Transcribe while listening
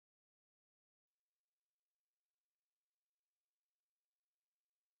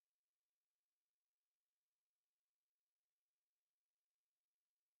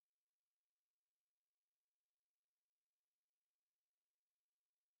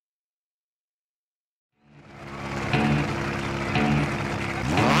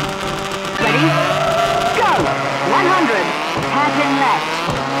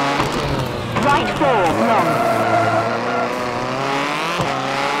long.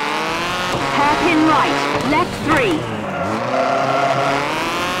 Hairpin right, left 3.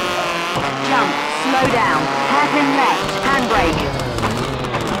 Jump, slow down, hairpin left, handbrake.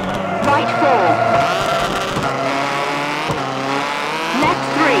 Right 4. Left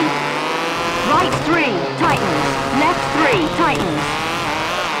 3. Right 3, tightens. Left 3, tightens.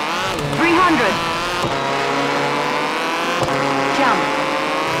 300. Jump.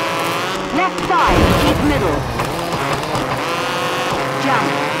 Left 5, keep middle. Jump.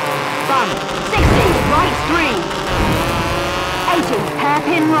 Bump. 60, right 3. 80,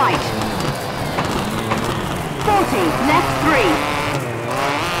 hairpin right. 40, left 3.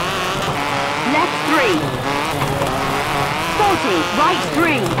 Left 3. 40, right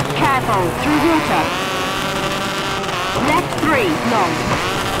 3. Careful, through water. Left 3, long.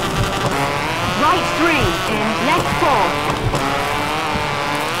 Right 3, in, left 4.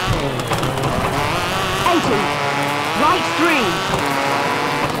 80, right 3.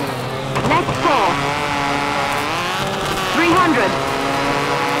 Left 4. 300.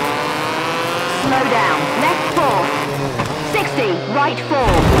 Slow down, left 4. 60, right 4.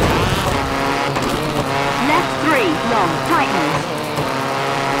 Left 3, long, tightens.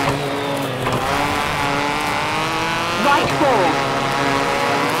 Right 4.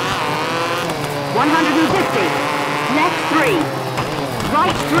 150. Left 3.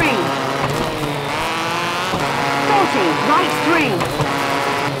 Right 3. 40, right 3.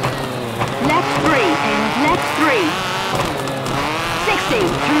 Left 3, and left 3. 60,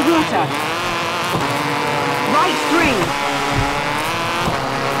 through water. Right 3.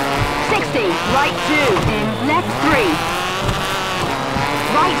 60, right 2, in, left 3.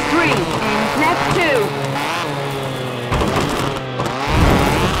 Right 3, in, left 2.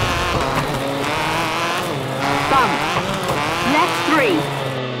 Bump. Left 3.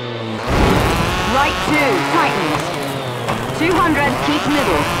 Right 2, tightens. 200, keep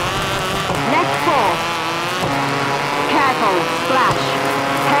middle. Left 4. Careful, splash.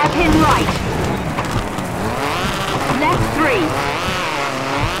 Hairpin right. Left 3.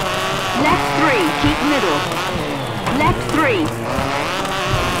 Left 3, keep middle. Left 3.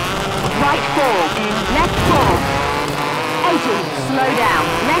 Right 4, in, left 4. 80, slow down.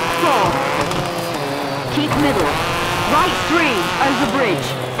 Left 4. Keep middle. Right 3, over bridge.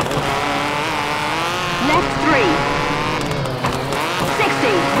 Left 3.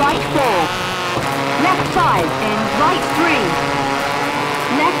 60, right 4. Left 5, in, right 3.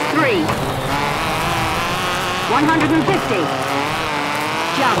 Left 3. 150.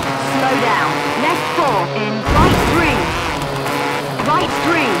 Jump, slow down. Left 4, in, right 3. Right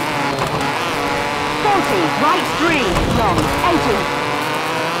 3. 40, right 3, long, 80.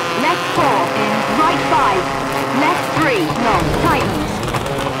 Left 4, in, right 5. Left 3, long, tightens.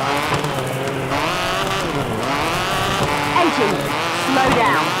 80, slow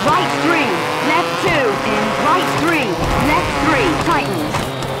down. Right 3, left 2, in, right 3. Left 3, tightens.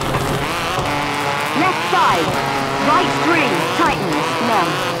 Left 5, right 3, tightens,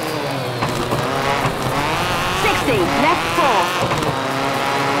 long. 60, left 4.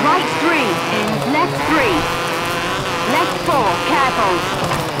 Right 3, in, left 3. Left 4, careful.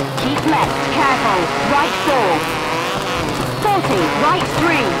 Keep left, careful. Right 4. 40, right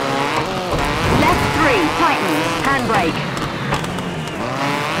 3. Left 3, tightens, handbrake.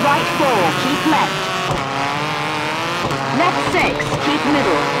 Right 4, keep left. Left 6, keep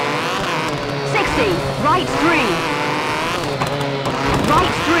middle. 60, right 3.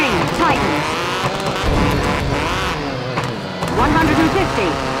 Right 3, tightens.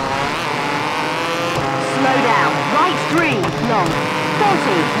 150. Slow down, right 3, long.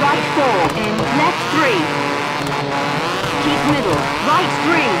 40, right 4, in, left 3. Keep middle, right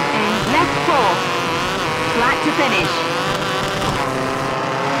 3, in, left 4. Flat to finish.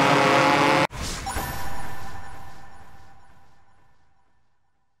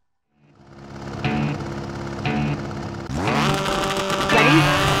 Ready?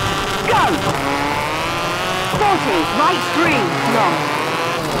 Go! 40, right 3, long.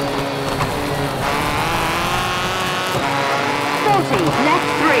 40, left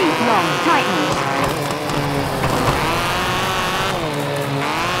 3, long, tightens.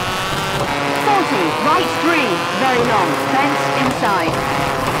 40, right 3, very long, fence inside.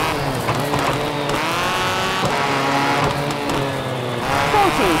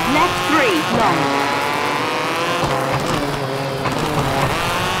 40, left 3, long.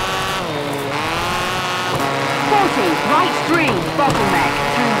 40, right 3, bottleneck,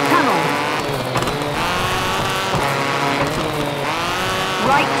 through tunnel.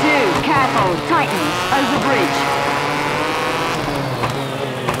 Right 2, careful, tightens, over bridge.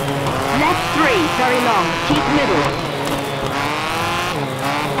 Left 3, very long, keep middle.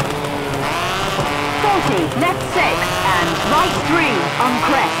 40, left 6, and right 3, on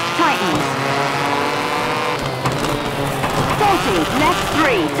crest, tightens. 40, left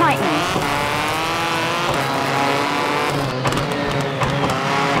 3, tightens.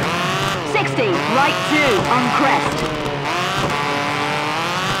 60, right 2, on crest.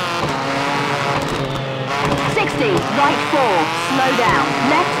 60, right 4, slow down,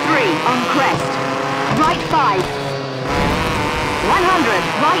 left 3, on crest. Right 5. 100,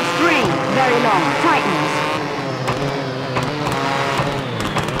 right 3, very long, tightens.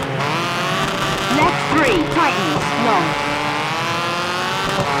 Left 3, tightens, long.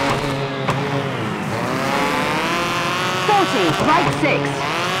 40, right 6.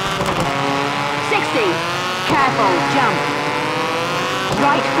 60, careful, jump.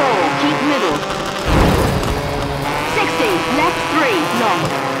 Right 4, keep middle. 60, left 3, long.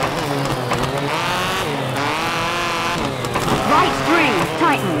 Right 3,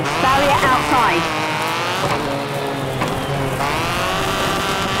 tightens, barrier outside.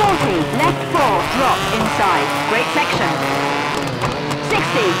 40, left 4, drop inside, great section.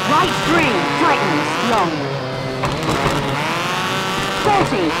 60, right 3, tightens, long.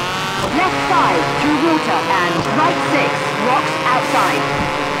 40, left 5, through water and right 6, rocks outside.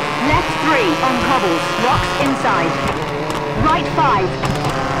 Left 3, on cobbles, rocks inside. Right 5.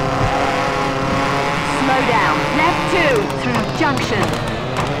 Slow down, left 2, through junction.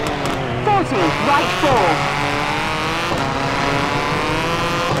 40, right 4.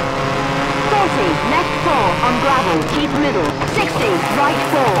 40, left 4, on gravel, keep middle. 60, right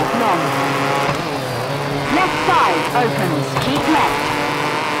 4, long. Left 5, opens, keep left.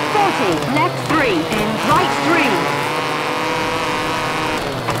 40, left 3, in right 3.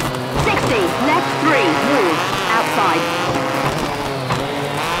 60, left 3, wall, outside.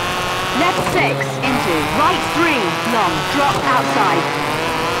 Left 6, into right 3, long, drop outside.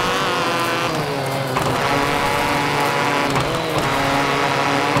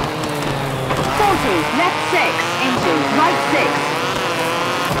 40, left 6, into right 6.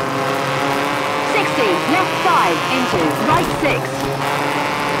 60, left 5, into right 6.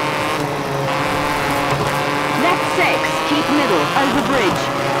 Left 6, keep middle, over bridge.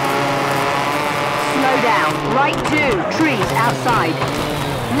 Slow down, right 2, trees outside.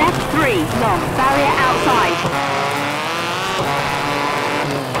 Left 3, long, barrier outside.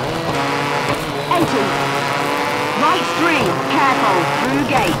 80. Right 3, careful, through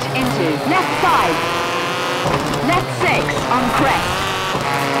gate, into left 5. Left 6, on crest.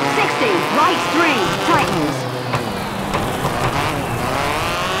 60, right 3, tightens.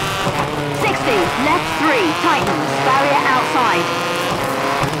 60, left 3, tightens, barrier outside.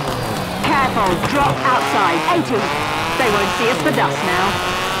 Careful, drop outside, 80. They won't see us for dust now.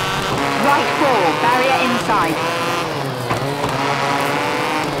 Right 4, barrier inside.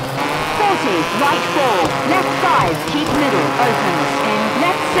 40, right 4, left 5, keep middle, opens, in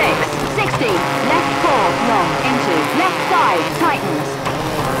left 6, 60, left 4, long, into left 5, tightens.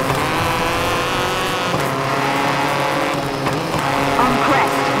 On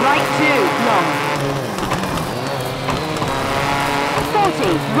crest, right 2, long.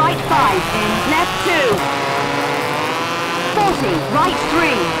 40, right 5, in left 2. 40, right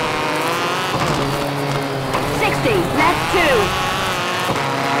 3. 60, left 2.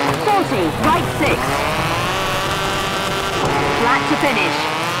 40, right 6. Flat to finish.